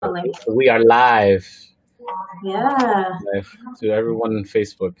link. We are live. Yeah. Live to everyone on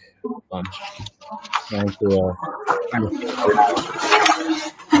Facebook. I'm trying to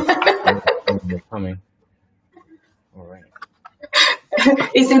they're coming. All right.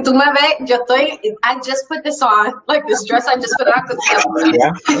 Y si tú me ves, I just put this on, like this dress I just put on.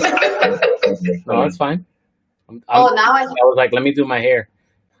 Yeah. No, it's fine. Now I was like, let me do my hair.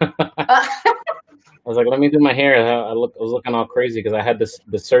 I was like, let me do my hair. I was looking all crazy because I had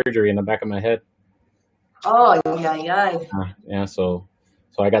the surgery in the back of my head. Oh, yeah. Yeah, so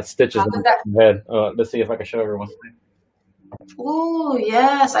I got stitches in my head. Let's see if I can show everyone. Oh,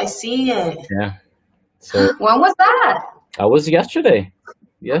 yes, I see it. Yeah. So when was that? That was yesterday.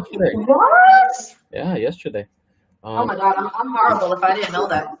 What? Yeah, yesterday. Oh my God, I'm horrible if I didn't know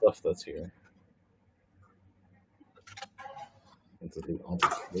that. Stuff that's here. All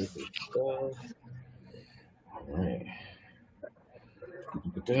right.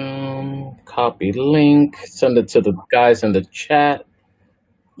 Copy link. Send it to the guys in the chat.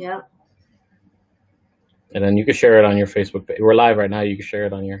 Yeah. And then you can share it on your Facebook page. We're live right now. You can share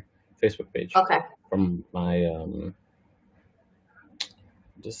it on your Facebook page. Okay. From my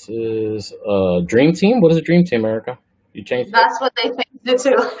this is Dream Team. What is a Dream Team, Erica? You changed That's what they changed it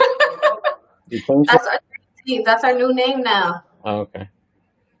to. You changed That's our Dream Team. That's our new name now. Oh, okay.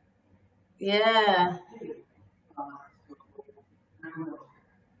 Yeah.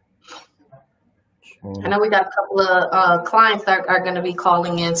 I know we got a couple of clients that are going to be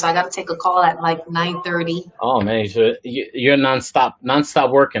calling in, so I got to take a call at like 9:30. Oh man, you're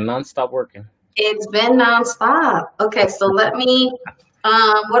nonstop working. It's been nonstop. Okay, so let me.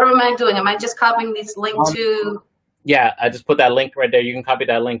 What am I doing? Am I just copying this link to? Yeah, I just put that link right there. You can copy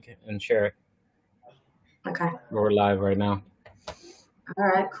that link and share it. Okay. We're live right now. All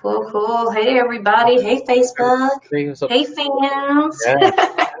right, cool. Hey everybody. Hey Facebook. Hey fans. Yeah.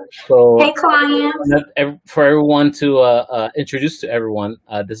 So, hey clients. For everyone to introduce to everyone,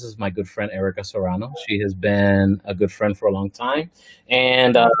 this is my good friend Erica Serrano. She has been a good friend for a long time,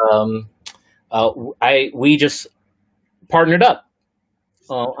 and we just partnered up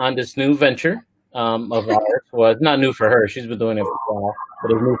on this new venture of ours. Well, it's not new for her; she's been doing it for a while,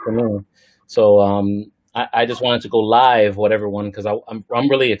 but it's new for me. So I just wanted to go live with everyone because I'm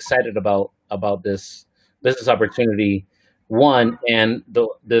really excited about this business opportunity. One, and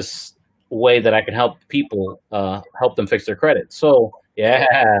this way that I can help people help them fix their credit. So yeah.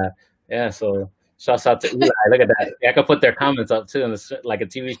 So shouts out to Eli. Look at that. I can put their comments up too, and it's like a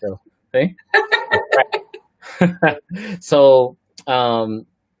TV show. See? So I'm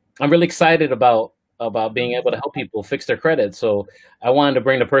really excited about being able to help people fix their credit. So I wanted to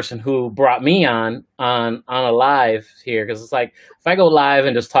bring the person who brought me on a live here, because it's like if I go live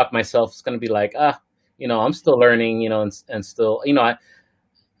and just talk myself, it's gonna be like I'm still learning, and still,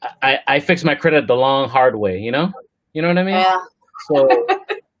 I fix my credit the long, hard way, you know what I mean? Yeah. So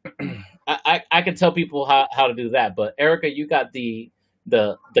I can tell people how to do that, but Erica, you got the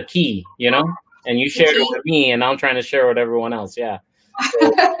key, and you shared it with me, and I'm trying to share it with everyone else. Yeah.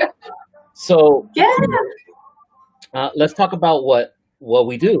 So yeah. Let's talk about what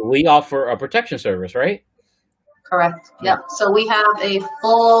we do. We offer a protection service, right? Correct. Yeah. So we have a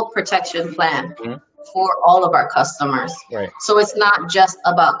full protection plan. Mm-hmm. For all of our customers. Right. So it's not just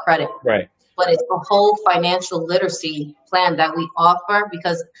about credit. Right. But it's a whole financial literacy plan that we offer,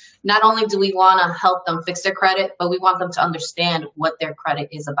 because not only do we want to help them fix their credit, but we want them to understand what their credit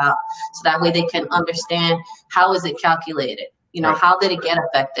is about. So that way they can understand how is it calculated? Right. How did it get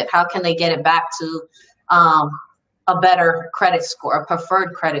affected? How can they get it back to a better credit score, a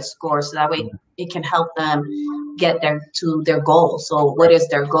preferred credit score, so that way it can help them get to their goal. So what is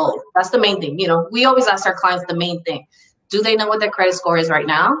their goal? That's the main thing. We always ask our clients the main thing. Do they know what their credit score is right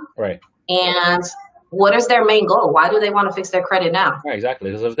now? Right. And what is their main goal? Why do they want to fix their credit now? Right, exactly.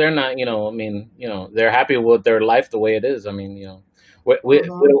 Because if they're not, they're happy with their life the way it is. We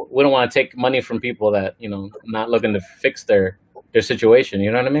don't want to take money from people that, not looking to fix their situation.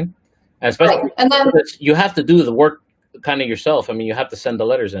 You know what I mean? And especially, right. And then you have to do the work kind of yourself. You have to send the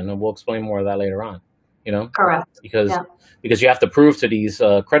letters in, and we'll explain more of that later on. Correct. Because you have to prove to these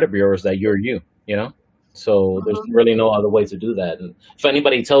credit bureaus that you're you. So there's really no other way to do that. And if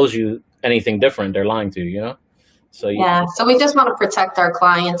anybody tells you anything different, they're lying to you. So so we just want to protect our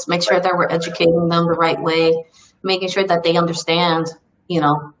clients, make sure that we're educating them the right way, making sure that they understand,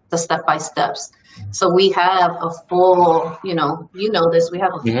 the step-by-steps. So we have a full, we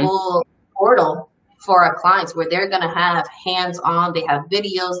have a full portal for our clients where they're going to have hands-on, they have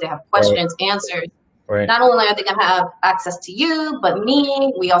videos, they have questions, answers. Right. Not only are they going to have access to you, but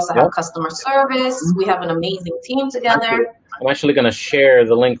me. We also have customer service. We have an amazing team together. I'm actually going to share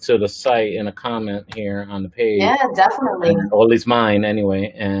the link to the site in a comment here on the page. Yeah, definitely. Or at least mine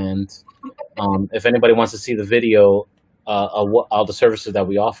anyway. And if anybody wants to see the video of what all the services that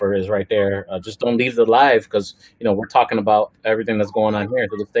we offer is right there. Just don't leave the live because, we're talking about everything that's going on here.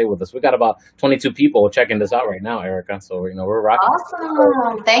 So just stay with us. We got about 22 people checking this out right now, Erica. So, we're rocking.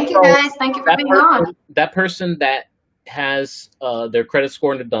 Awesome. Thank you, guys. Thank you for being on. That person that has their credit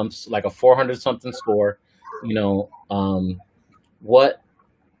score in the dumps, like a 400-something score,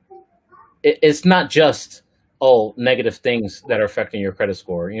 it's not just negative things that are affecting your credit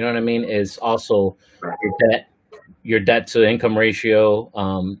score. You know what I mean? It's also your debt to income ratio.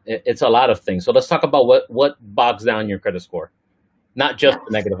 It's a lot of things. So let's talk about what bogs down your credit score, not just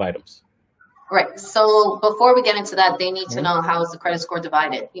the negative items. Right. So before we get into that, they need to know how is the credit score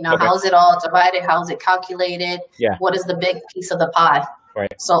divided? How is it all divided? How is it calculated? Yeah. What is the big piece of the pie?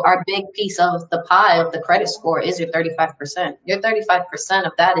 Right. So our big piece of the pie of the credit score is your 35%. Your 35%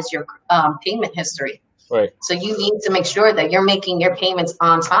 of that is your payment history. Right. So you need to make sure that you're making your payments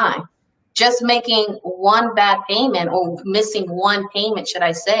on time. Just making one bad payment or missing one payment, should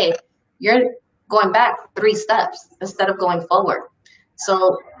I say, you're going back 3 steps instead of going forward.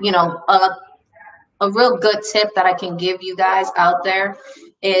 So, a real good tip that I can give you guys out there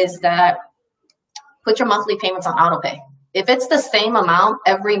is that put your monthly payments on autopay. If it's the same amount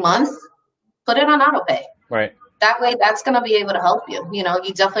every month, put it on autopay. Right. That way, that's going to be able to help you. You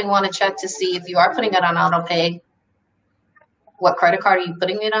definitely want to check to see if you are putting it on autopay. What credit card are you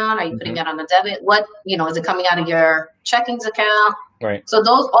putting it on? Are you putting it on a debit? What, is it coming out of your checkings account? Right. So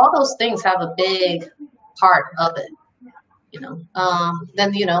all those things have a big part of it.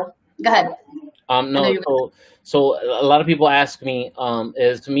 Then, go ahead. No. So a lot of people ask me,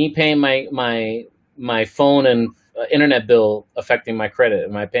 is me paying my phone and internet bill affecting my credit?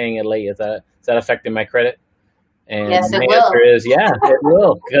 Am I paying it late? Is that affecting my credit? And yes, the answer is it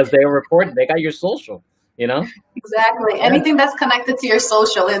will, because they got your social. Exactly. Yeah. Anything that's connected to your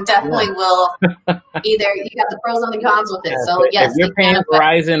social, it definitely will. Either you got the pros and the cons with it. So yes, if you're paying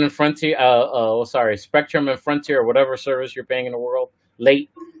Verizon and Frontier, Spectrum and Frontier, or whatever service you're paying in the world,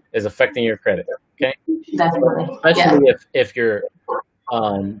 late is affecting your credit. Okay. Definitely. Especially if you're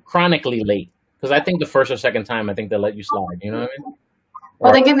chronically late, because I think the first or second time, I think they'll let you slide. You know what I mean?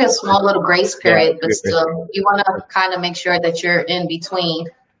 Well, they give you a small little grace period, but still, you want to kind of make sure that you're in between.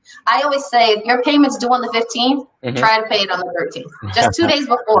 I always say, if your payment's due on the 15th, try to pay it on the 13th. Just 2 days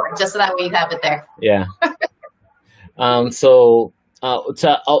before, just so that way you have it there. Yeah. So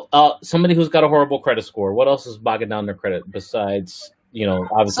somebody who's got a horrible credit score, what else is bogging down their credit besides,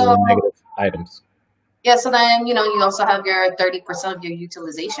 obviously the negative items? Yeah, so then, you also have your 30% of your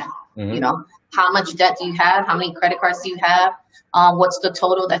utilization. How much debt do you have? How many credit cards do you have? What's the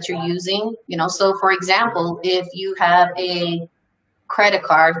total that you're using? So for example, if you have a credit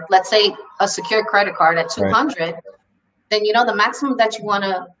card, let's say a secured credit card at 200, then the maximum that you want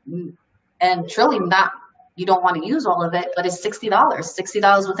to, and truly you don't want to use all of it, but it's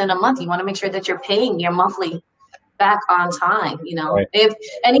 $60 within a month. You want to make sure that you're paying your monthly back on time,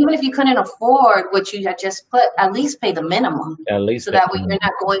 and even if you couldn't afford what you had just put, at least pay the minimum, so that way you're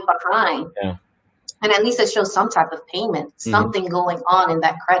not going behind. Yeah. And at least it shows some type of payment, something going on in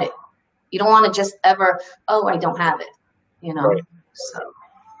that credit. You don't want to just ever, I don't have it, Right. So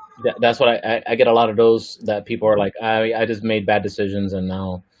that's what I get a lot of those, that people are like, I just made bad decisions and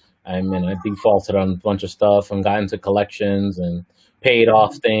now I defaulted on a bunch of stuff and got into collections and paid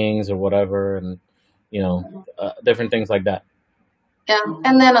off things or whatever, and different things like that. Yeah,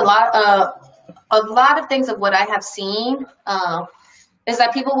 and then a lot of things of what I have seen is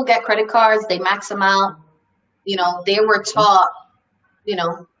that people will get credit cards, they max them out. They were taught,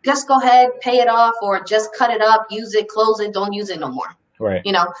 just go ahead, pay it off, or just cut it up, use it, close it, don't use it no more. Right.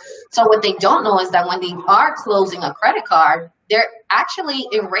 So what they don't know is that when they are closing a credit card, they're actually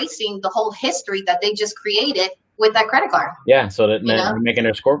erasing the whole history that they just created with that credit card. Yeah. So that they're making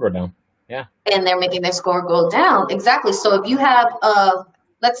their score go down. Yeah. And they're making their score go down. Exactly. So if you have,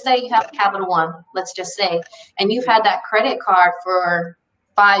 let's say you have Capital One, let's just say, and you've had that credit card for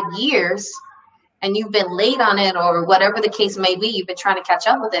 5 years, and you've been late on it or whatever the case may be, you've been trying to catch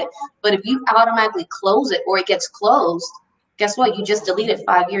up with it. But if you automatically close it or it gets closed, guess what? You just deleted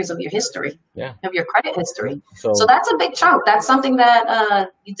 5 years of your history, of your credit history. So that's a big chunk. That's something that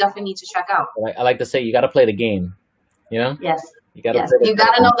you definitely need to check out. I like to say, you got to play the game, Yes. You got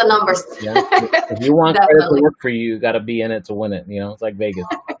to know the numbers. Yeah. If you want credit to work for you, you got to be in it to win it. It's like Vegas,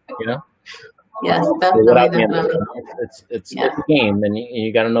 Yes, definitely. It's a game, and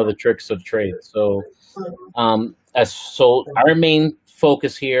you got to know the tricks of the trade. So, so our main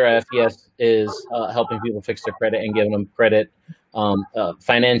focus here at FES is helping people fix their credit and giving them credit,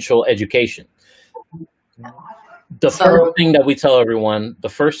 financial education. The first thing that we tell everyone, the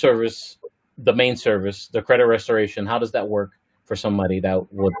first service, the main service, the credit restoration, how does that work for somebody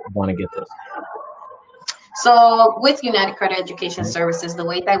that would want to get this? So with United Credit Education Services, the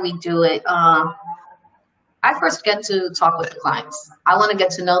way that we do it, I first get to talk with the clients. I want to get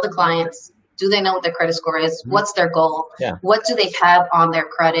to know the clients. Do they know what their credit score is? What's their goal? Yeah. What do they have on their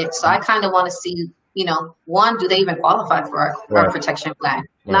credit? So I kind of want to see, one, do they even qualify for our protection plan?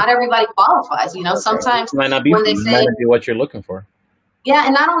 Right. Not everybody qualifies. Sometimes it might not be, when they say, might not be what you're looking for. Yeah,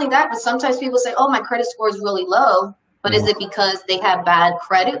 and not only that, but sometimes people say, oh, my credit score is really low. But is it because they have bad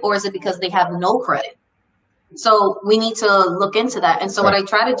credit, or is it because they have no credit? So we need to look into that. And so what I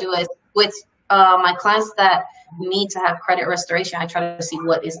try to do is with my clients that need to have credit restoration, I try to see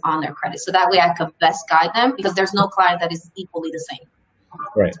what is on their credit. So that way I can best guide them, because there's no client that is equally the same.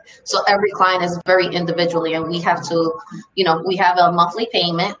 Right. So every client is very individually, and we have to, we have a monthly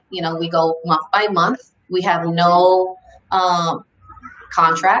payment, we go month by month. We have no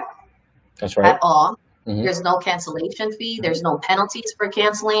contract at all. There's no cancellation fee. There's no penalties for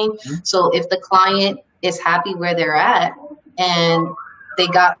canceling. So if the client is happy where they're at and they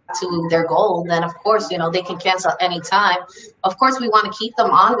got to their goal, then of course, they can cancel anytime. Of course, we want to keep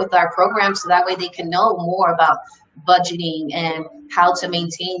them on with our program so that way they can know more about budgeting and how to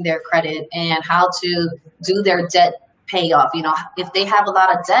maintain their credit and how to do their debt payoff. If they have a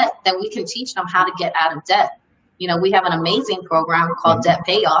lot of debt, then we can teach them how to get out of debt. We have an amazing program called Debt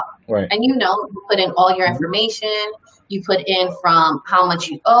Payoff. Right. And you put in all your information, you put in from how much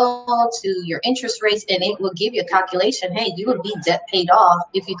you owe to your interest rates, and it will give you a calculation. Hey, you would be debt paid off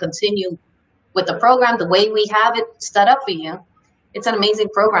if you continue with the program the way we have it set up for you. It's an amazing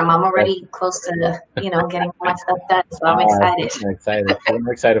program. I'm already close to, getting my stuff done, so I'm excited. I'm excited. I'm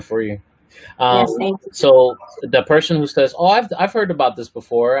excited for you. Yes, thank you. So the person who says, "Oh, I've heard about this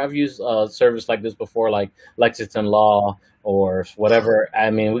before. I've used a service like this before, like Lexington Law or whatever." I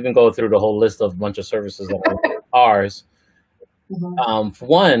mean, we can go through the whole list of a bunch of services that are ours. For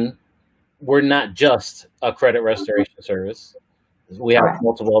one, we're not just a credit restoration service. We have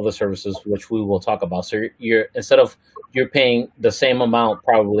multiple other services which we will talk about. So instead of you're paying the same amount,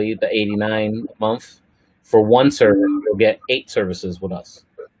 probably the $89 a month for one service, you'll get 8 services with us.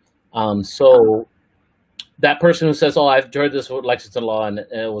 So that person who says, "Oh, I've heard this with Lexington Law and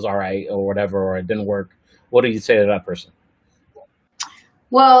it was all right," or whatever, or it didn't work, what do you say to that person?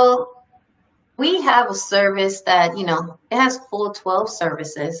 Well, we have a service that, it has full 12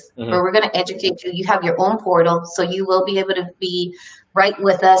 services where we're going to educate you. You have your own portal, so you will be able to be right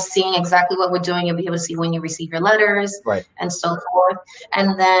with us, seeing exactly what we're doing. You'll be able to see when you receive your letters and so forth.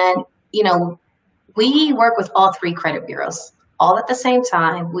 And then, we work with all 3 credit bureaus all at the same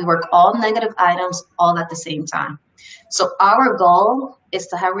time. We work all negative items all at the same time. So our goal is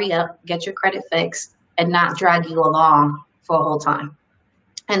to hurry up, get your credit fixed, and not drag you along for a whole time.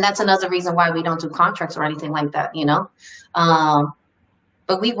 And that's another reason why we don't do contracts or anything like that,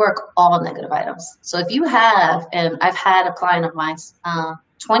 but we work all negative items. So if you have, and I've had a client of mine,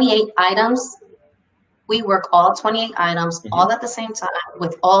 28 items, we work all 28 items all at the same time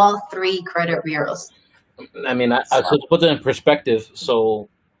with all 3 credit bureaus. I mean, so to put that in perspective, so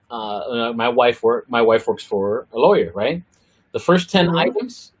my wife works for a lawyer, right? The first 10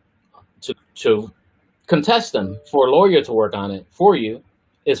 items to contest them for a lawyer to work on it for you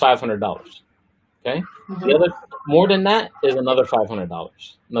is $500. Okay, the other more than that is another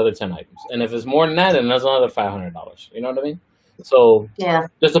 $500, another 10 items, and if it's more than that, then there's another $500. You know what I mean? So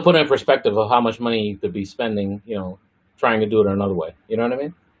just to put it in perspective of how much money you could be spending, trying to do it another way. You know what I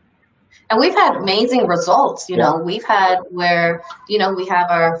mean? And we've had amazing results. We've had where, we have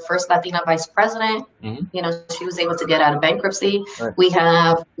our first Latina vice president. She was able to get out of bankruptcy. Right. We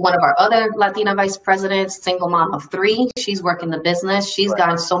have one of our other Latina vice presidents, single mom of 3. She's working the business. She's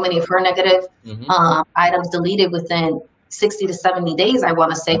gotten so many of her negative items deleted within 60 to 70 days, I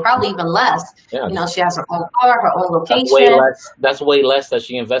want to say, probably even less. Yeah. She has her own car, her own location. That's way less that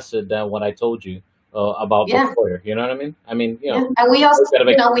she invested than what I told you. About the lawyer, you know what I mean? And we also,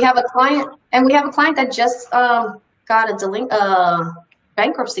 we have a client, that just got a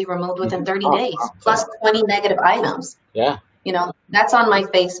bankruptcy removed within 30 days, plus 20 negative items. Yeah. That's on my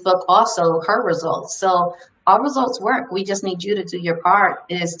Facebook also, her results. So our results work. We just need you to do your part,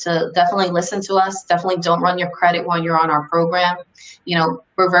 is to definitely listen to us. Definitely don't run your credit while you're on our program.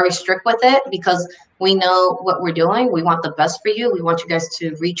 We're very strict with it because we know what we're doing. We want the best for you. We want you guys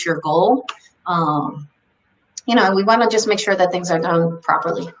to reach your goal. We want to just make sure that things are done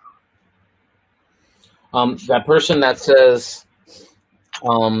properly. That person that says,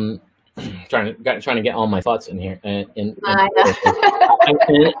 trying to get all my thoughts in here. I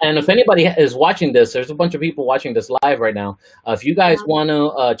know. And if anybody is watching this, there's a bunch of people watching this live right now. If you guys want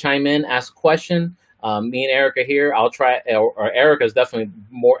to chime in, ask a question, me and Erica here, I'll try. Or Erica is definitely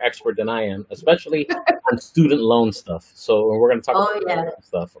more expert than I am, especially on student loan stuff. So we're going to talk about that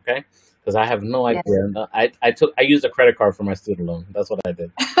stuff, okay? Because I have no idea. Yes. I used a credit card for my student loan. That's what I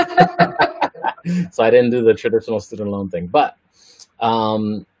did. So I didn't do the traditional student loan thing. But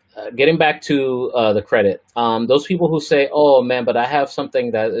getting back to the credit, those people who say, "Oh man, but I have something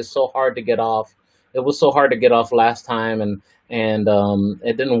that is so hard to get off. It was so hard to get off last time, and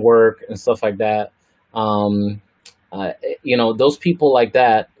it didn't work and stuff like that." You know, those people like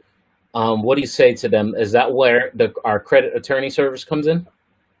that. What do you say to them? Is that where our credit attorney service comes in?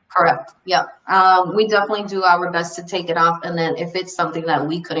 Correct. Yeah. We definitely do our best to take it off. And then if it's something that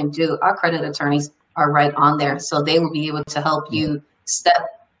we couldn't do, our credit attorneys are right on there. So they will be able to help you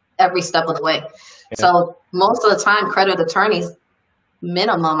every step of the way. Yeah. So most of the time, credit attorneys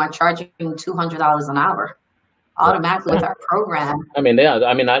minimum are charging $200 an hour automatically with our program. I mean, yeah.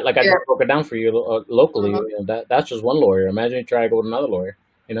 I mean, I just broke it down for you locally. Mm-hmm. You know, that's just one lawyer. Imagine you try to go with another lawyer,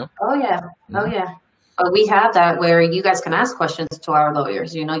 you know? Oh, yeah. Mm-hmm. Oh, yeah. But we have that where you guys can ask questions to our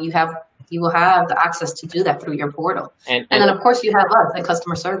lawyers. You know, you will have the access to do that through your portal. And then, of course, you have us and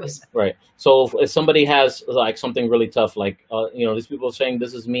customer service. Right. So if somebody has like something really tough, like, you know, these people are saying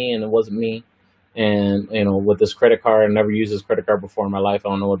this is me and it wasn't me. And, you know, with this credit card, I never used this credit card before in my life. I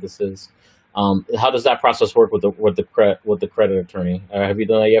don't know what this is. How does that process work with the credit attorney? Have you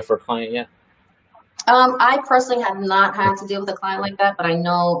done that yet for a client yet? I personally have not had to deal with a client like that, but I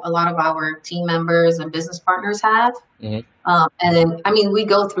know a lot of our team members and business partners have. Mm-hmm. And then, I mean, we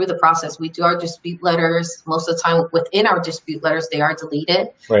go through the process. We do our dispute letters. Most of the time within our dispute letters, they are deleted.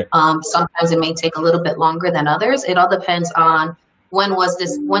 Right. Sometimes it may take a little bit longer than others. It all depends on when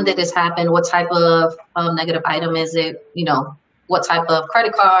did this happen? What type of negative item is it? You know, what type of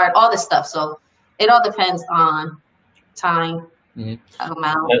credit card, all this stuff. So it all depends on time. Mm-hmm.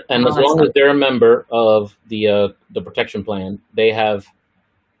 Amount, and as long as they're a member of the protection plan, they have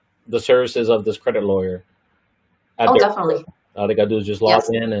the services of this credit lawyer. Definitely. All they gotta do is just log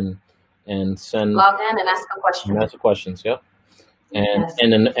in and send. Log in and ask a question. And ask the questions. Yep.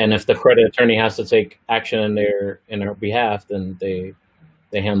 And if the credit attorney has to take action in their behalf, then they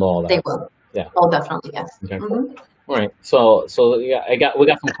handle all that. They will. Yeah. Oh, definitely. Yes. Okay. Mm-hmm. All right. So yeah, we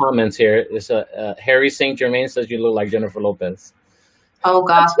got some comments here. It's Harry St. Germain says you look like Jennifer Lopez. Oh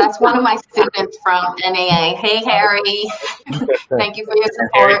gosh, that's one of my students from NAA. Hey Harry, thank you for your support.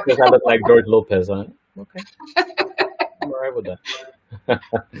 Harry says I look like George Lopez, huh? Okay, I'm all right with that.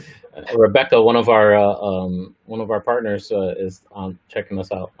 Rebecca, one of our partners, is checking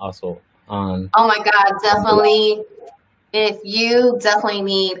us out also on. Oh my God, definitely. If you definitely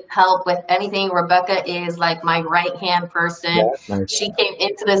need help with anything, Rebecca is like my right-hand person. Yeah, nice. She came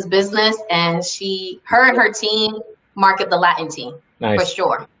into this business and her and her team market the Latin team. Nice. For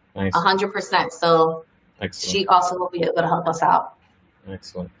sure. Nice. 100%. So excellent. She also will be able to help us out.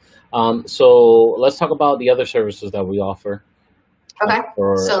 Excellent. So let's talk about the other services that we offer. Okay.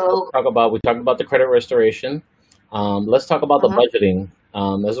 We talked about the credit restoration. Let's talk about the budgeting.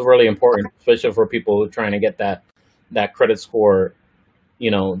 This is really important, especially for people who are trying to get that credit score, you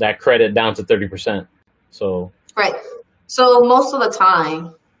know, that credit down to 30%. So right. So most of the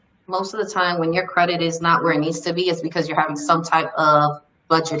time when your credit is not where it needs to be, it's because you're having some type of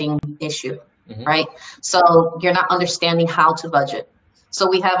budgeting issue, right? So you're not understanding how to budget. So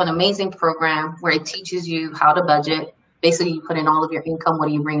we have an amazing program where it teaches you how to budget. Basically, you put in all of your income, what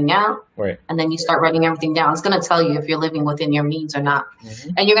are you bringing out? Right. And then you start writing everything down. It's going to tell you if you're living within your means or not.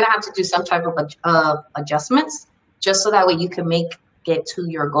 And you're going to have to do some type of adjustments just so that way you can get to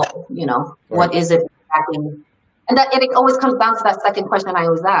your goal. You know, what is it exactly? And it always comes down to that second question I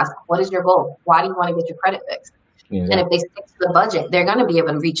always ask. What is your goal? Why do you want to get your credit fixed? And if they stick to the budget, they're going to be able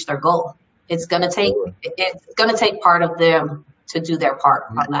to reach their goal. It's going to take part of them to do their part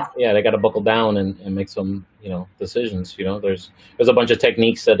on that. Yeah, they got to buckle down and make some, you know, decisions. You know, there's a bunch of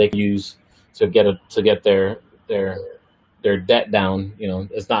techniques that they can use to get their debt down. You know,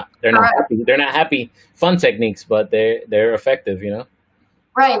 they're not happy fun techniques, but they're effective. You know.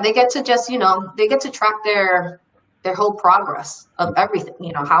 Right. They get to track their whole progress of everything.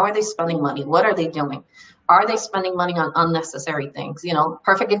 You know, how are they spending money? What are they doing? Are they spending money on unnecessary things? You know,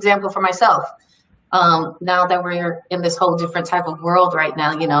 perfect example for myself. Now that we're in this whole different type of world right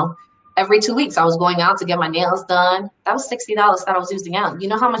now, you know, every 2 weeks I was going out to get my nails done. That was $60 that I was using out. You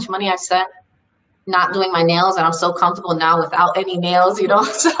know how much money I spent not doing my nails, and I'm so comfortable now without any nails, you know?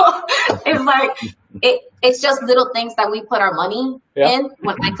 So it's like, It's just little things that we put our money Yeah. in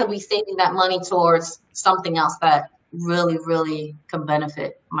when I could be saving that money towards something else that really, really can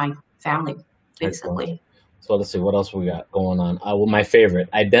benefit my family, basically. So let's see what else we got going on. Well, my favorite,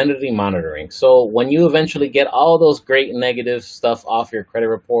 identity monitoring. So when you eventually get all those great negative stuff off your credit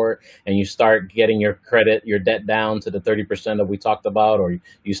report and you start getting your debt down to the 30% that we talked about, or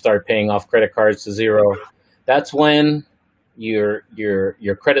you start paying off credit cards to zero, that's when your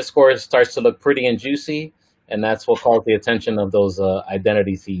credit score starts to look pretty and juicy, and that's what calls the attention of those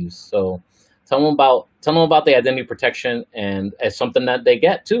identity thieves. So tell them about the identity protection, and as something that they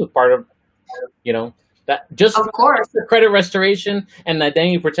get too, part of, that just Of course. the credit restoration and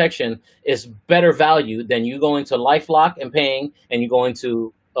identity protection is better value than you going to LifeLock and paying, and you going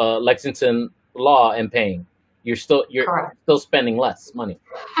to Lexington Law and paying. You're still spending less money.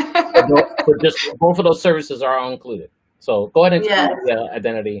 So just both of those services are all included. So go ahead and explain the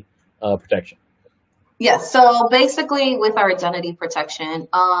identity protection. Yes. So basically, with our identity protection,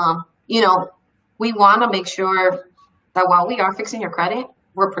 we want to make sure that while we are fixing your credit,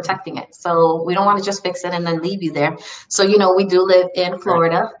 we're protecting it. So we don't want to just fix it and then leave you there. So, we do live in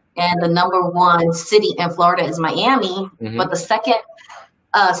Florida, and the number one city in Florida is Miami. But the second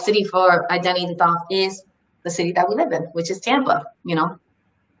city for identity theft is the city that we live in, which is Tampa.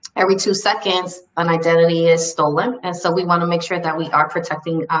 Every 2 seconds, an identity is stolen. And so we want to make sure that we are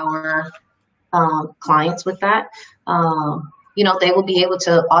protecting our clients with that. They will be able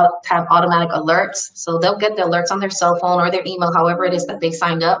to have automatic alerts. So they'll get the alerts on their cell phone or their email, however it is that they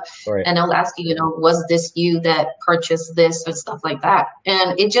signed up. Right. And they'll ask you, was this you that purchased this or stuff like that?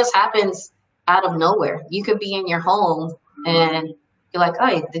 And it just happens out of nowhere. You could be in your home and you're like,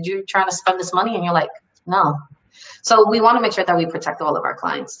 hey, did you try to spend this money? And you're like, no. So we want to make sure that we protect all of our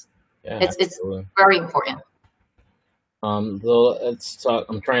clients. Yeah, it's very important. So let's talk.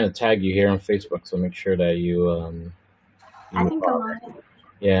 I'm trying to tag you here on Facebook, so make sure that you I think I'm on it.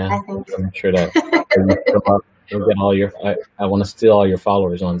 Yeah, I think so. make sure that you'll get all your. I want to steal all your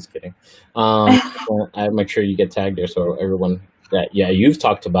followers. On, just kidding. I make sure you get tagged there, so everyone that you've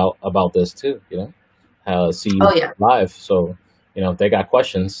talked about this too. See you live. So if they got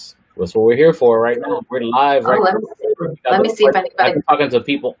questions, that's what we're here for right now. We're live right now. Let me see if anybody. I've been talking to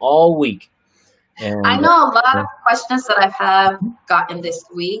people all week. And I know a lot of questions that I have gotten this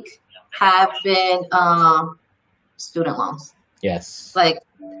week have been student loans. Yes. Like,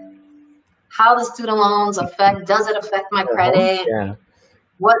 how does student loans does it affect my credit? Yeah.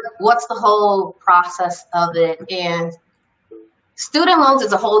 What's the whole process of it? And student loans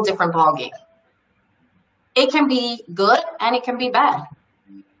is a whole different ballgame. It can be good and it can be bad.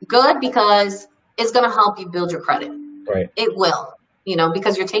 Good because it's going to help you build your credit. Right. It will.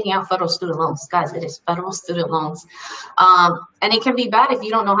 Because you're taking out federal student loans. Guys, it is federal student loans. And it can be bad if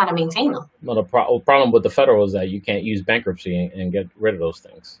you don't know how to maintain them. Well, the problem with the federal is that you can't use bankruptcy and get rid of those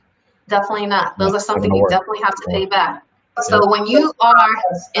things. Definitely not. Those are something you definitely have to pay back. So when you are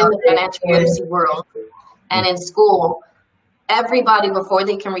in the financial literacy world and in school, everybody, before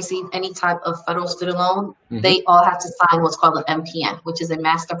they can receive any type of federal student loan, they all have to sign what's called an MPN, which is a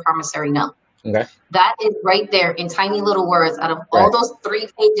master promissory note. Okay. That is right there in tiny little words out of all those 3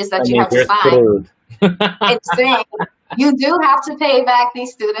 pages that you have to sign. It's saying you do have to pay back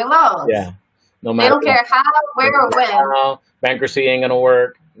these student loans. Yeah. No matter. They don't care how, where, or when. Bankruptcy ain't gonna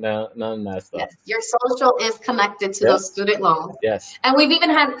work. No, none of that stuff. Yes. Your social is connected to those student loans. Yes. And we've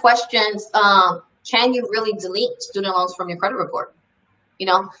even had questions, can you really delete student loans from your credit report?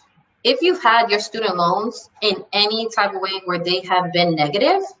 If you've had your student loans in any type of way where they have been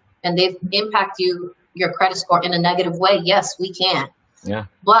negative, and they've impacted your credit score in a negative way, yes, we can. Yeah.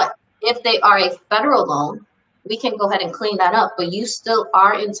 But if they are a federal loan, we can go ahead and clean that up. But you still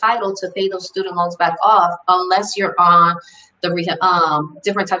are entitled to pay those student loans back off unless you're on the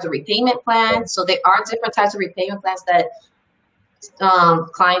different types of repayment plans. So there are different types of repayment plans that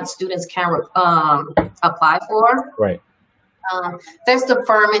students can apply for. Right. There's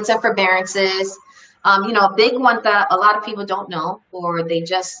deferments and forbearances. A big one that a lot of people don't know, or they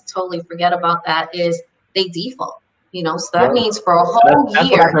just totally forget about, that is they default. So that means for a whole That's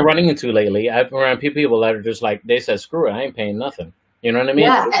year. what I've been running into lately. I've been around people that are just like, they said, screw it, I ain't paying nothing. You know what I mean?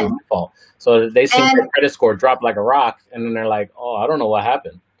 Yeah. It's default. So they see their credit score drop like a rock, and then they're like, oh, I don't know what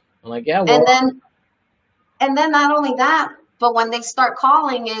happened. I'm like, yeah, well. And then not only that, but when they start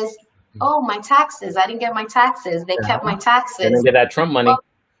calling is, oh, my taxes, I didn't get my taxes. They kept my taxes. They didn't get that Trump money.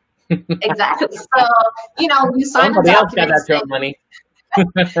 Exactly. So, you sign Somebody a else got document. that Trump money.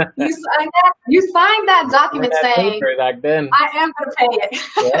 You signed that document saying, back then. I am going to pay it.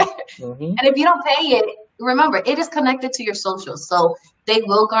 Yeah. Mm-hmm. And if you don't pay it, remember, it is connected to your social. So They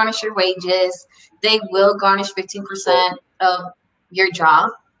will garnish your wages. They will garnish 15% of your job.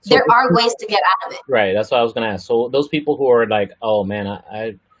 So There are ways to get out of it. right, that's what I was gonna ask. So those people who are like, oh man,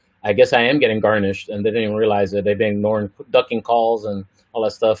 I guess I am getting garnished, and they didn't realize it. They've been ignoring, ducking calls and all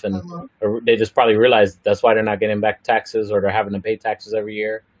that stuff, and Mhm. or they just probably realized that's why they're not getting back taxes, or they're having to pay taxes every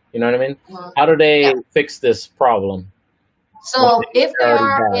year. You know what I mean? Mhm. How do they Yeah. fix this problem when So if they're they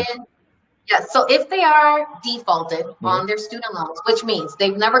already are bad? in, yeah, so if they are defaulted Hmm. on their student loans, which means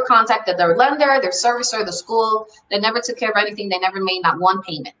they've never contacted their lender, their servicer, the school, they never took care of anything, they never made not one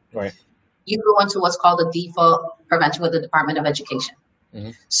payment, Right. you go into what's called a default prevention with the Department of Education. Hmm.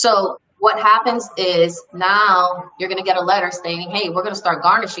 So what happens is now you're going to get a letter saying, hey, we're going to start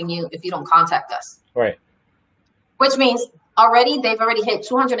garnishing you if you don't contact us, Right. which means they've already hit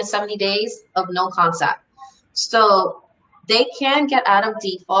 270 days of no contact. So they can get out of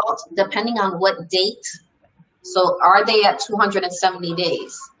default depending on what date. So are they at 270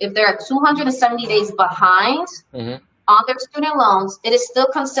 days? If they're at 270 days behind Hmm. on their student loans, it is still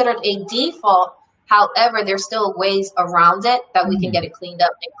considered a default. However, there's still ways around it that we can get it cleaned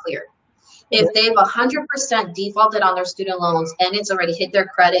up and cleared. If they've 100% defaulted on their student loans and it's already hit their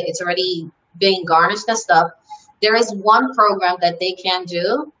credit, it's already being garnished and stuff, there is one program that they can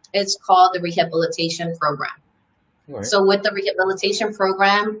do. It's called the rehabilitation program. Right. So with the rehabilitation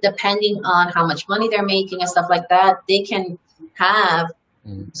program, depending on how much money they're making and stuff like that, they can have,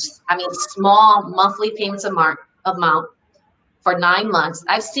 small monthly payments amount for 9 months.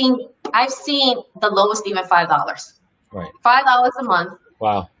 I've seen the lowest even $5. Right. $5 a month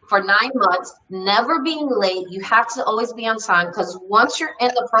Wow. for 9 months, never being late. You have to always be on time because once you're in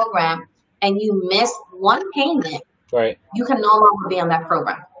the program and you miss one payment, Right. you can no longer be on that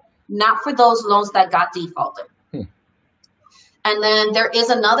program. Not for those loans that got defaulted. And then there is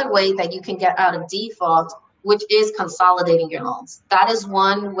another way that you can get out of default, which is consolidating your loans. That is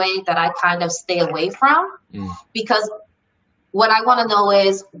one way that I kind of stay away from because what I want to know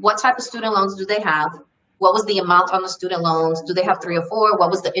is what type of student loans do they have? What was the amount on the student loans? Do they have 3 or 4?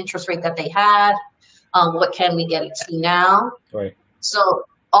 What was the interest rate that they had? What can we get it to now? Right. So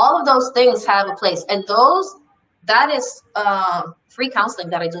all of those things have a place. And that is free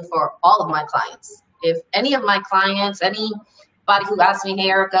counseling that I do for all of my clients. If any of my clients, anybody who asks me, hey,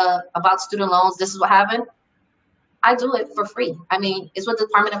 Erica, about student loans, this is what happened, I do it for free. I mean, it's with the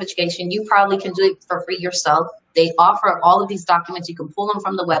Department of Education. You probably can do it for free yourself. They offer all of these documents. You can pull them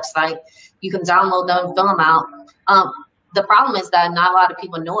from the website. You can download them, fill them out. The problem is that not a lot of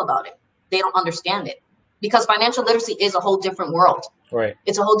people know about it. They don't understand it because financial literacy is a whole different world. Right.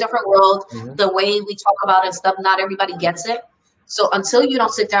 It's a whole different world. The way we talk about it and stuff, not everybody gets it. So until you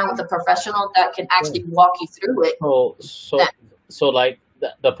don't sit down with a professional that can actually walk you through it. So like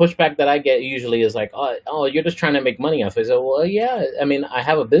the pushback that I get usually is like, oh, you're just trying to make money off it. So, well, yeah, I mean, I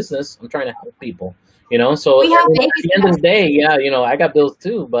have a business. I'm trying to help people, so at the end of the day, yeah, I got bills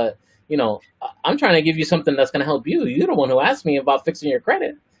too, but I'm trying to give you something that's going to help you. You're the one who asked me about fixing your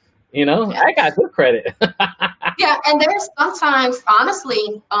credit. I got good credit. Yeah. And there's sometimes,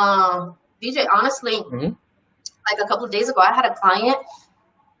 honestly, DJ, like a couple of days ago, I had a client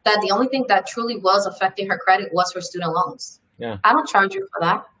that the only thing that truly was affecting her credit was her student loans. Yeah. I don't charge you for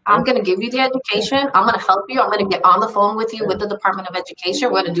that. I'm going to give you the education. I'm going to help you. I'm going to get on the phone with you with the Department of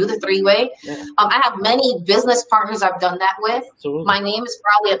Education. We're going to do the 3-way. I have many business partners I've done that with. Absolutely. My name is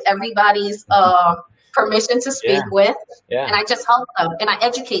probably at everybody's permission to speak with. And I just help them and I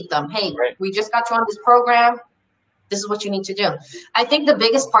educate them. Hey, we just got you on this program. This is what you need to do. I think the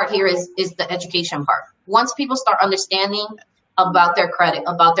biggest part here is the education part. Once people start understanding about their credit,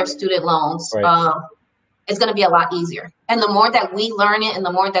 about their student loans, it's going to be a lot easier. And the more that we learn it and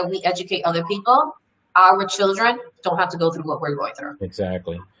the more that we educate other people, our children don't have to go through what we're going through.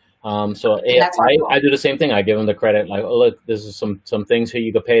 Exactly. So I do the same thing. I give them the credit. Like, oh, look, this is some things here.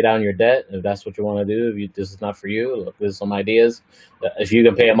 You can pay down your debt if that's what you want to do. If this is not for you, look, there's some ideas. If you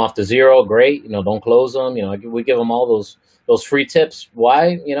can pay them off to zero, great. Don't close them. We give them all those free tips.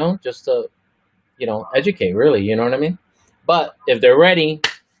 Why? Just to educate. Really, you know what I mean? But if they're ready,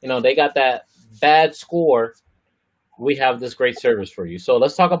 they got that bad score, we have this great service for you. So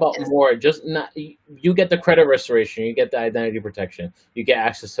let's talk about more. You get the credit restoration, you get the identity protection, you get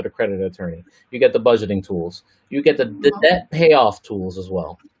access to the credit attorney, you get the budgeting tools, you get the debt payoff tools as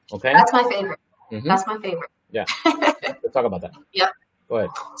well. Okay, that's my favorite. That's my favorite. Yeah, let's talk about that. Yep. Go ahead.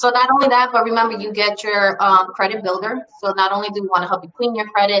 So not only that, but remember, you get your credit builder. So not only do we want to help you clean your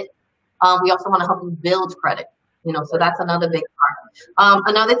credit, we also want to help you build credit. So that's another big part.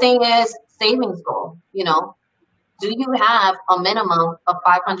 Another thing is savings goal. Do you have a minimum of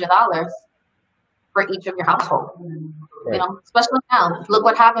 $500 for each of your household. You Right. know, especially now, look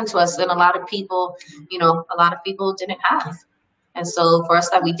what happened to us, and a lot of people, you know, a lot of people didn't have. And so for us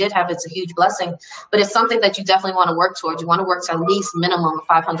that we did have, it's a huge blessing. But it's something that you definitely want to work towards. You want to work to at least minimum of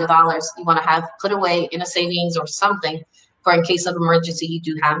 $500. You want to have put away in a savings or something for in case of emergency, you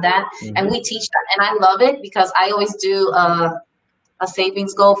do have that. And Hmm. we teach that. And I love it because I always do a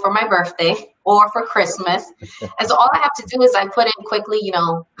savings goal for my birthday or for Christmas. And so all I have to do is I put in quickly, you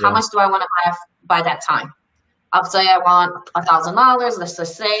know, how Yeah. much do I want to have by that time? I'll say I want $1,000. Let's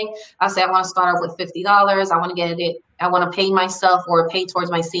just say I say I want to start off with $50. I want to get it. I want to pay myself or pay towards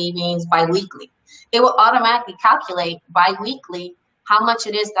my savings biweekly. It will automatically calculate biweekly how much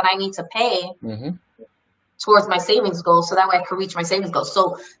it is that I need to pay Hmm. towards my savings goal, so that way I can reach my savings goal.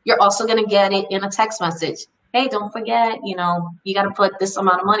 So you're also going to get it in a text message. Hey, don't forget, you know, you got to put this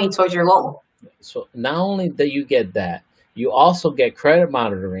amount of money towards your goal. So not only that you get that, you also get credit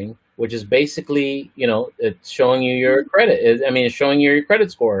monitoring, which is basically, it's showing you your credit. It's showing you your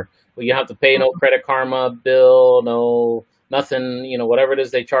credit score. Well, you have to pay no Credit Karma bill, no nothing, whatever it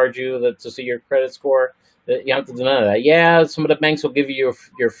is they charge you to see your credit score. You have to do none of that. Yeah, some of the banks will give you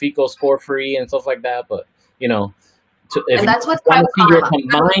your FICO score free and stuff like that, but you know, if And you that's with want to Credit see your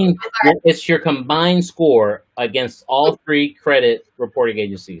Karma. combined, it's your combined score against all three credit reporting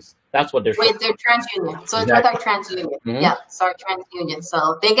agencies. That's what they're showing. With their TransUnion. So it's with Exactly. our TransUnion. Hmm. Yeah, sorry, TransUnion.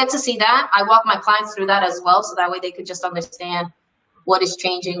 So they get to see that. I walk my clients through that as well. So that way they could just understand what is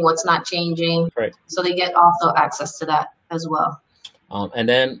changing, what's not changing. Right. So they get also access to that as well. And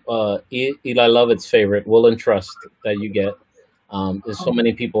then Eli Lovett's favorite, Will and Trust, that you get. There's so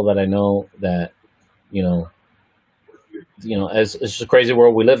many people that I know that, you know, as it's just a crazy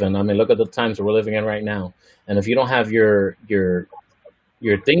world we live in. I mean, look at the times that we're living in right now. And if you don't have your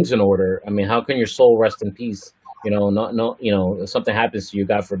things in order, I mean, how can your soul rest in peace? Not no, if something happens to you,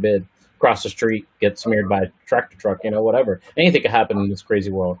 God forbid, cross the street, get smeared by a tractor truck, whatever. Anything could happen in this crazy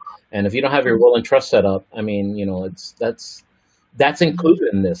world. And if you don't have your will and trust set up, I mean, that's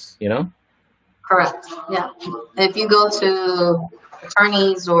included in this. Correct. Yeah. If you go to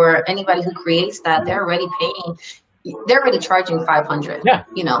attorneys or anybody who creates that, they're already paying. They're already charging 500. Yeah.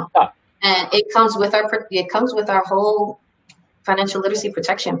 You know, Yeah. and it comes with our whole financial literacy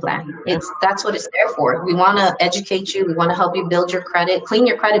protection plan. Yeah. That's what it's there for. We want to educate you. We want to help you build your credit, clean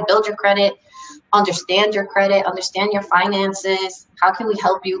your credit, build your credit, understand your credit, understand your finances. How can we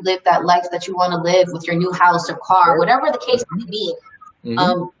help you live that life that you want to live with your new house or car, whatever the case may be? Hmm.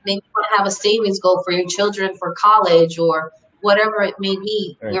 Maybe you want to have a savings goal for your children for college or whatever it may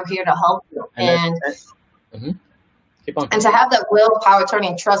be. Right. We're here to help you. And mhm. Keep on. And to have that will, power, attorney,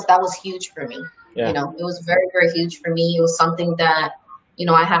 and trust, that was huge for me. Yeah. It was very, very huge for me. It was something that,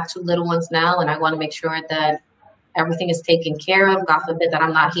 I have two little ones now, and I want to make sure that everything is taken care of. God forbid that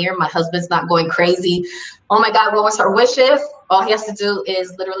I'm not here. My husband's not going crazy. Oh my God, what was her wishes? All he has to do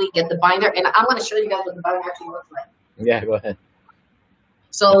is literally get the binder. And I'm going to show you guys what the binder actually looks like. Yeah, go ahead.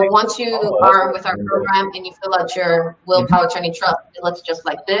 So once you are with our program and you fill out your will, power, attorney, trust, it looks just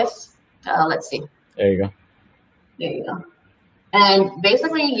like this. Let's see. There you go. There you go. And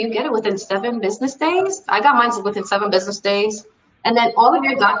basically, you get it within 7 business days. I got mine within 7 business days. And then all of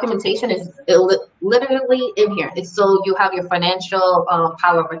your documentation is literally in here. So you have your financial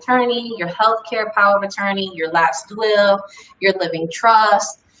power of attorney, your healthcare power of attorney, your last will, your living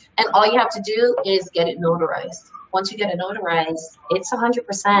trust. And all you have to do is get it notarized. Once you get it notarized, it's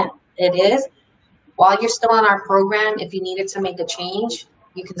 100%. It is. While you're still on our program, if you needed to make a change,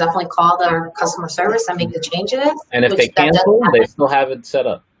 you can definitely call their customer service and make the changes. And if they cancel, they still have it set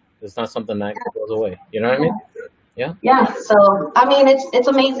up. It's not something that goes away. You know what I mean? Yeah. Yeah. So, I mean, it's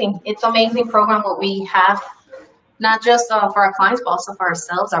amazing. It's amazing program what we have, not just for our clients, but also for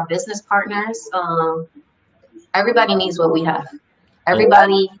ourselves, our business partners. Everybody needs what we have.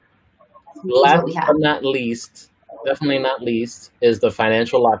 Everybody needs what we have. Last but not least, definitely not least, is the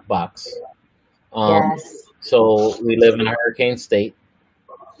financial lockbox. Yes. So we live in a hurricane state.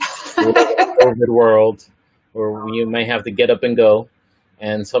 We live in a COVID world where you may have to get up and go.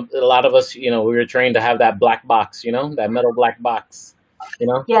 And a lot of us, we were trained to have that black box, that metal black box,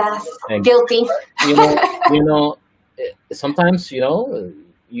 Yes. And, Guilty. Sometimes,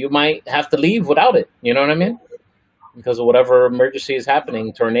 you might have to leave without it. You know what I mean? Because of whatever emergency is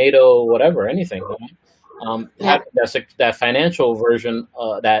happening, tornado, whatever, anything. That financial version,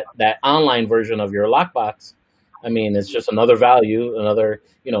 that online version of your lockbox, I mean, it's just another value, another,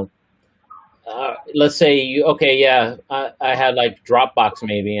 let's say I had like Dropbox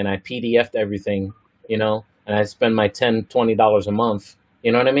maybe, and I PDF'd everything, and I spend my $10-20 a month.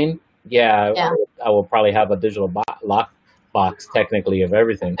 You know what I mean? Yeah. I will probably have a digital box technically of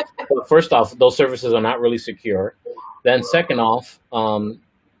everything. But first off, those services are not really secure. Then second off,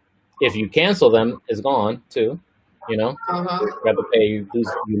 if you cancel them, it's gone too. You know, Mm-hmm. you have to pay.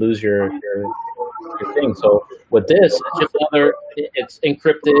 You lose your thing. So with this, it's just another. It's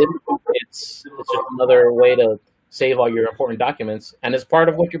encrypted. It's just another way to save all your important documents, and it's part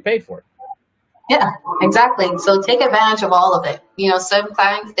of what you're paid for. Yeah, exactly. So take advantage of all of it.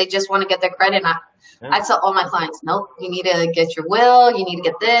 Sometimes they just want to get their credit. I, Yeah, I tell all my clients, nope, you need to get your will, you need to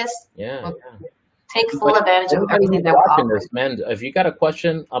get this. yeah, Well, yeah. take full Anybody, advantage of anybody everything who's that we're watching offering. this, man, if you got a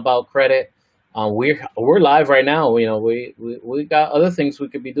question about credit, we're live right now. We got other things we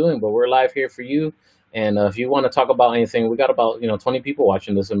could be doing, but we're live here for you. And if you want to talk about anything, we got about 20 people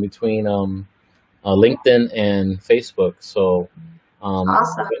watching this in between LinkedIn and Facebook. So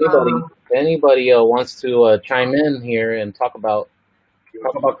Awesome. if anybody wants to chime in here and talk about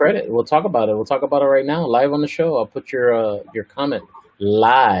credit, we'll talk about it. We'll talk about it right now, live on the show. I'll put your comment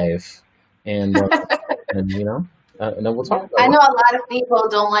live, and and then we'll talk I about know it. a lot of people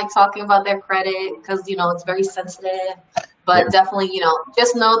don't like talking about their credit because, it's very sensitive. Yeah, But definitely,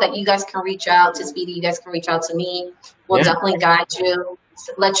 just know that you guys can reach out to Speedy. You guys can reach out to me. We'll yeah, definitely guide you,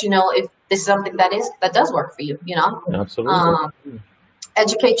 let you know if this is something that does work for you. absolutely. Um,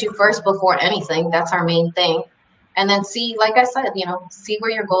 educate you first before anything. That's our main thing. And then see, like I said, see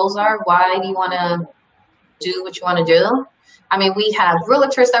where your goals are. Why do you want to do what you want to do? I mean, we have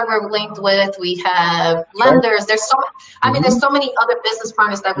realtors that we're linked with. We have Sure. lenders. There's Hmm. so many other business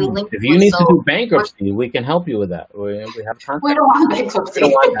partners that we linked If you with. need to do So bankruptcy, we can help you with that. We have we contact. don't want We don't bankruptcy.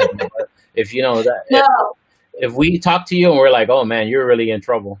 want that, but if you know that No. if we talk to you and we're like, oh man, you're really in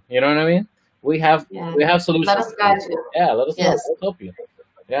trouble. You know what I mean? We have Yeah. we have Let solutions us for you. guide you. Yeah, let us know. Yes. We'll help you.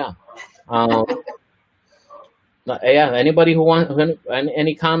 Yeah. Um, yeah. Anybody who want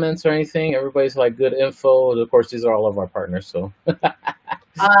any comments or anything? Everybody's like good info. Of course, these are all of our partners, so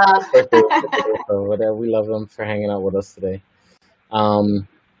Uh, we love them for hanging out with us today. Um,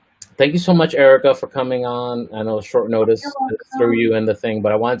 thank you so much, Erica, for coming on. I know short you're notice threw welcome. you in the thing,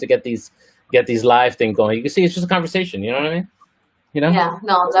 but I wanted to get these live things going. You can see it's just a conversation. You know what I mean? You know, Yeah.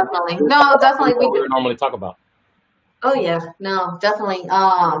 No, definitely. we talk No, about definitely. things that we would normally talk about. Oh yeah. No, definitely.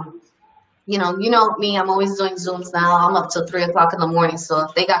 Me. I'm always doing Zooms now. I'm up till 3 o'clock in the morning. So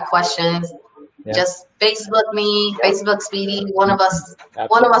if they got questions, Yeah, just Facebook me, Facebook Speedy. One of us,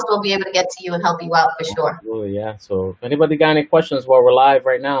 absolutely. will be able to get to you and help you out for sure. Absolutely, yeah. So if anybody got any questions while we're live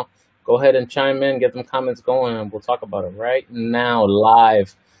right now, go ahead and chime in, get them comments going, and we'll talk about it right now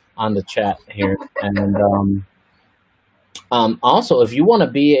live on the chat here. And also, if you want to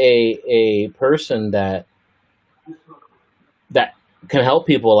be a person that can help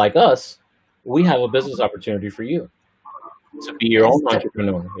people like us, we have a business opportunity for you to be your Yes. own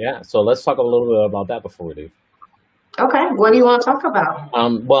entrepreneur. Yeah. So let's talk a little bit about that before we leave. Okay. What do you want to talk about?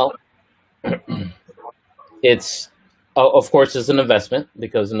 Well, it's of course it's an investment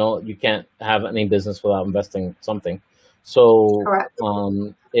because you can't have any business without investing something. So Correct.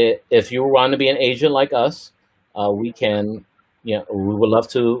 if you want to be an agent like us, we can, we would love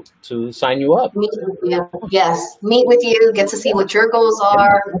to sign you up. Meet with you. Yes. Meet with you. Get to see what your goals Yeah,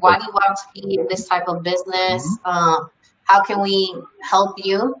 are. exactly. Why do you want to be in this type of business? Mhm. How can we help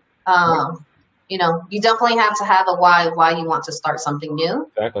you? You definitely have to have a why you want to start something new.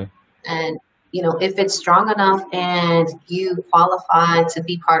 Exactly. And, if it's strong enough and you qualify to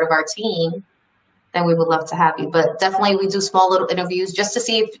be part of our team, then we would love to have you. But definitely we do small little interviews just to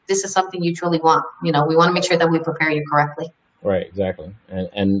see if this is something you truly want. We want to make sure that we prepare you correctly. Right. Exactly.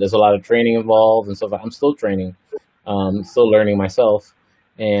 And there's a lot of training involved and stuff. I'm still training, still learning myself,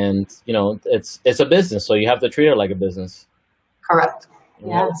 and it's a business, so you have to treat it like a business. Correct. We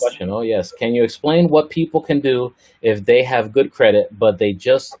have a Yes. question. Oh, yes. Can you explain what people can do if they have good credit, but they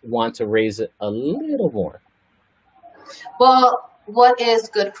just want to raise it a little more? Well, what is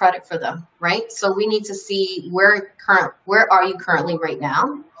good credit for them, right? So we need to see where are you currently right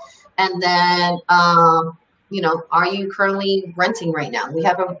now, and then are you currently renting right now? We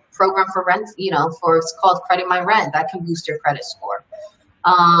have a program for rent, it's called Credit My Rent that can boost your credit score.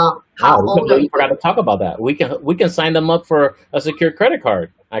 Wow, How we old are completely you? forgot to talk about that. We can sign them up for a secure credit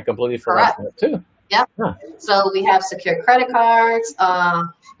card. I completely forgot Correct. that too. Yep. Huh. So we have secure credit cards.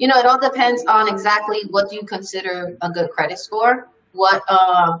 It all depends on exactly what do you consider a good credit score. What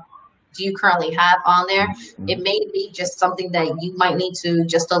do you currently have on there? Mhm. It may be just something that you might need to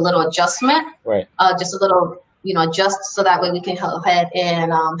just a little adjustment, Right. just a little, adjust so that way we can go ahead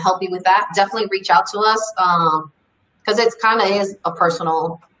and help you with that. Definitely reach out to us because it's kind of is a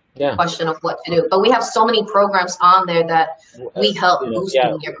personal Yeah. question of what to do. But we have so many programs on there that we help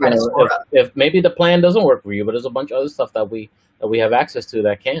boosting your credit score up. If maybe the plan doesn't work for you, but there's a bunch of other stuff that we have access to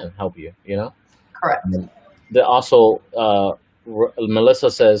that can help you. Correct. Also, Melissa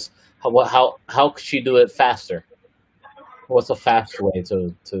says, how could she do it faster? What's a fast way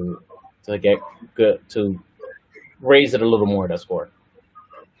to get good, to raise it a little more, that score?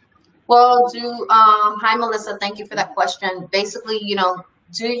 Well, hi Melissa, thank you for that question. Basically,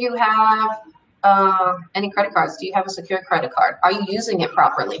 do you have any credit cards? Do you have a secure credit card? Are you using it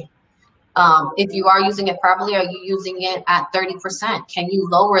properly? If you are using it properly, are you using it at 30%? Can you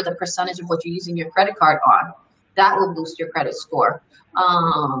lower the percentage of what you're using your credit card on? That will boost your credit score.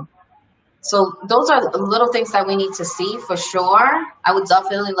 So those are the little things that we need to see for sure. I would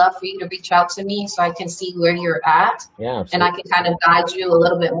definitely love for you to reach out to me so I can see where you're at. Yeah, and I can kind of guide you a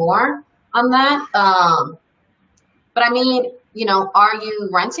little bit more on that. But I mean, are you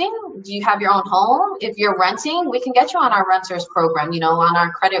renting? Do you have your own home? If you're renting, we can get you on our renters program, on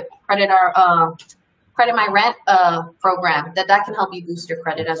our credit my rent program that can help you boost your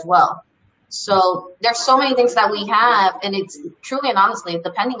credit as well. So there's so many things that we have, and it's truly and honestly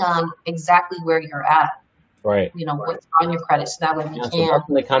depending on exactly where you're at. Right. What's on your credit, so that way we can. So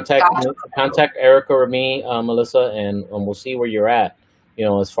definitely contact Erica or me, Melissa, and we'll see where you're at.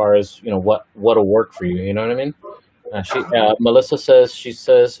 As far as what'll work for you. You know what I mean? Melissa says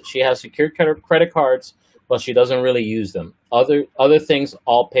she has secured credit cards, but she doesn't really use them. Other things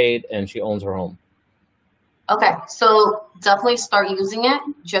all paid, and she owns her home. Okay, so definitely start using it.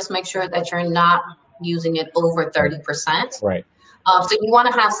 Just make sure that you're not using it over 30%. Right. So you want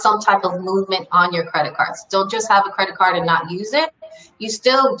to have some type of movement on your credit cards. Don't just have a credit card and not use it. You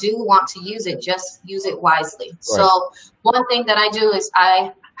still do want to use it, just use it wisely. Right. So one thing that I do is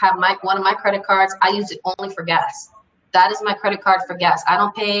I have one of my credit cards, I use it only for gas. That is my credit card for gas. I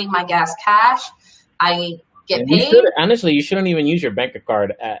don't pay my gas cash. I get paid. Honestly, you shouldn't even use your bank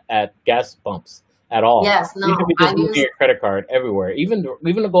card at gas pumps at all. Yes, no. You should be just using your credit card everywhere, even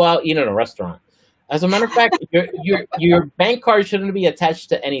to go out eat in a restaurant. As a matter of fact, your bank card shouldn't be attached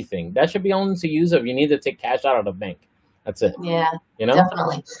to anything. That should be only to use if you need to take cash out of the bank. That's it. Yeah,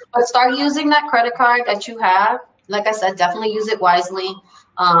 definitely. But start using that credit card that you have. Like I said, definitely use it wisely.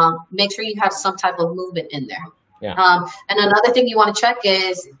 Make sure you have some type of movement in there. Yeah. And another thing you want to check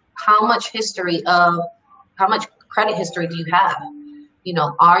is how much credit history do you have?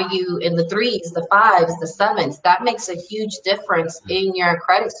 Are you in the 3s, the 5s, the 7s? That makes a huge difference in your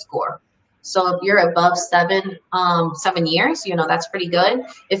credit score. So if you're above 7 years, that's pretty good.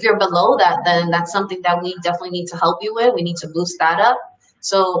 If you're below that, then that's something that we definitely need to help you with. We need to boost that up.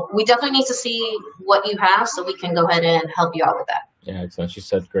 So we definitely need to see what you have so we can go ahead and help you out with that. Yeah, excellent. She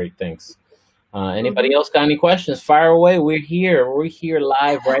said great. Thanks. Anybody else got any questions? Fire away. We're here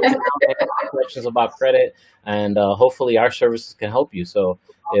live right now. Questions about credit, and hopefully our services can help you. So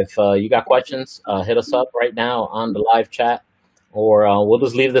if you got questions, hit us up right now on the live chat, or we'll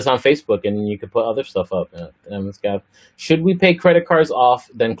just leave this on Facebook and you can put other stuff up. Should we pay credit cards off,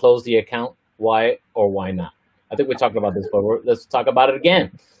 then close the account? Why or why not? I think we talked about this, but let's talk about it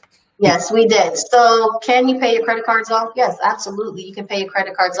again. Yes, we did. So can you pay your credit cards off? Yes, absolutely. You can pay your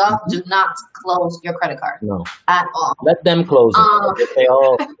credit cards off. Do not close your credit card. No. At all. Let them close it. They say,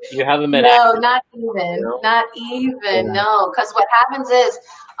 oh, you haven't been No, not even. Not even. Yeah. No. Because what happens is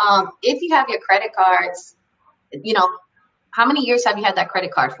if you have your credit cards, how many years have you had that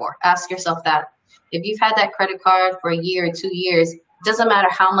credit card for? Ask yourself that. If you've had that credit card for a year or 2 years, doesn't matter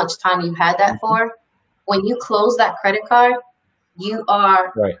how much time you've had that for. When you close that credit card, you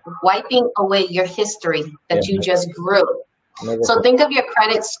are wiping away your history that you just grew. So think of your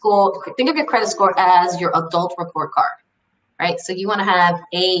credit score. Think of your credit score as your adult report card, right? So you want to have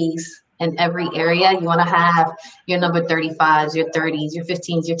A's in every area. You want to have your number 35s, your 30s, your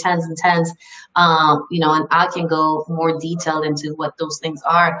 15s, your 10s and 10s. And I can go more detailed into what those things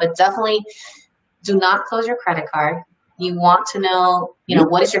are, but definitely do not close your credit card. You want to know,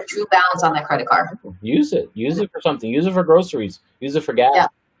 what is your true balance on that credit card? Use it. Use it for something. Use it for groceries. Use it for gas.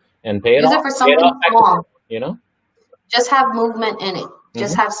 And pay it off. Use it for something small. Just have movement in it.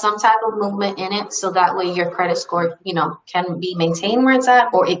 Just have some type of movement in it, so that way your credit score, can be maintained where it's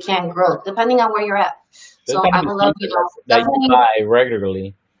at, or it can grow, depending on where you're at. So I would love, that you buy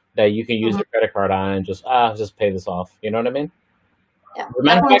regularly, that you can use your credit card on and just pay this off. You know what I mean? Yeah, if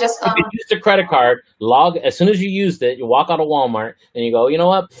you use the credit card, as soon as you used it, you walk out of Walmart and you go, you know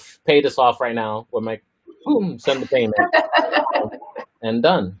what, pay this off right now with my, send the payment, and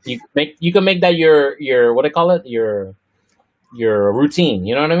done. You can make that your what do they call it, your routine.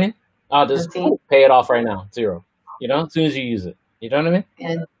 You know what I mean? Just pay it off right now, 0. As soon as you use it. You know what I mean?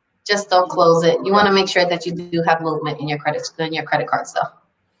 And just don't close it. You want to make sure that you do have movement in your credit card stuff.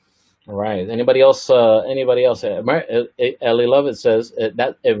 All right. Anybody else? Anybody else? Ellie Lovett says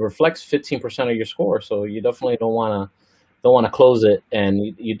that it reflects 15% of your score, so you definitely don't want to close it,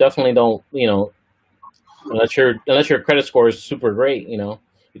 and you definitely don't, unless your credit score is super great, you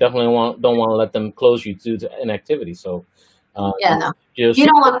definitely don't want to let them close you due to inactivity. So Yeah, no, you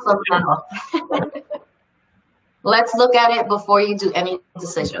don't want to close it. Let's look at it before you do any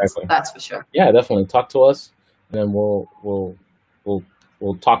decisions. Exactly. That's for sure. Yeah, definitely talk to us, and then we'll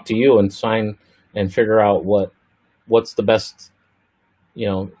talk to you and sign and figure out what's the best,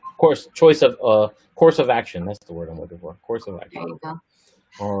 course of action. That's the word I'm looking for. Course of action. There you go.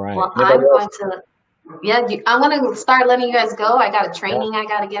 All right. Well, I'm going to start letting you guys go. I got a training I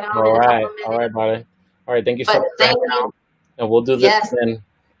got to get on. All right. All right, buddy. All right. Thank you so much. Thank you. And we'll do this again.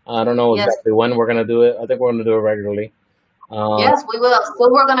 I don't know exactly when we're going to do it. I think we're going to do it regularly. Yes, we will.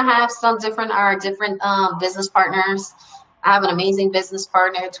 So we're going to have our different business partners. I have an amazing business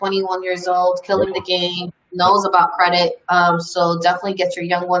partner, 21 years old, killing the game, knows about credit. So definitely get your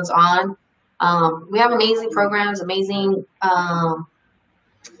young ones on. We have amazing programs, amazing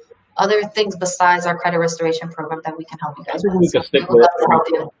other things besides our credit restoration program that we can help you guys with. We could stick with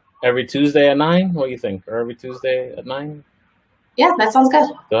every Tuesday at 9. What do you think? Or every Tuesday at 9? Yeah, that sounds good.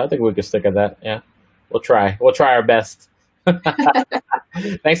 So I think we could stick at that. Yeah, we'll try. We'll try our best.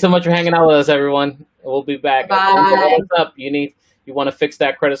 Thanks so much for hanging out with us, everyone. We'll be back. Bye. Hit us up. You want to fix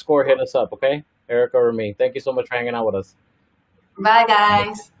that credit score? Hit us up, okay? Erica or me. Thank you so much for hanging out with us. Bye,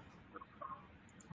 guys.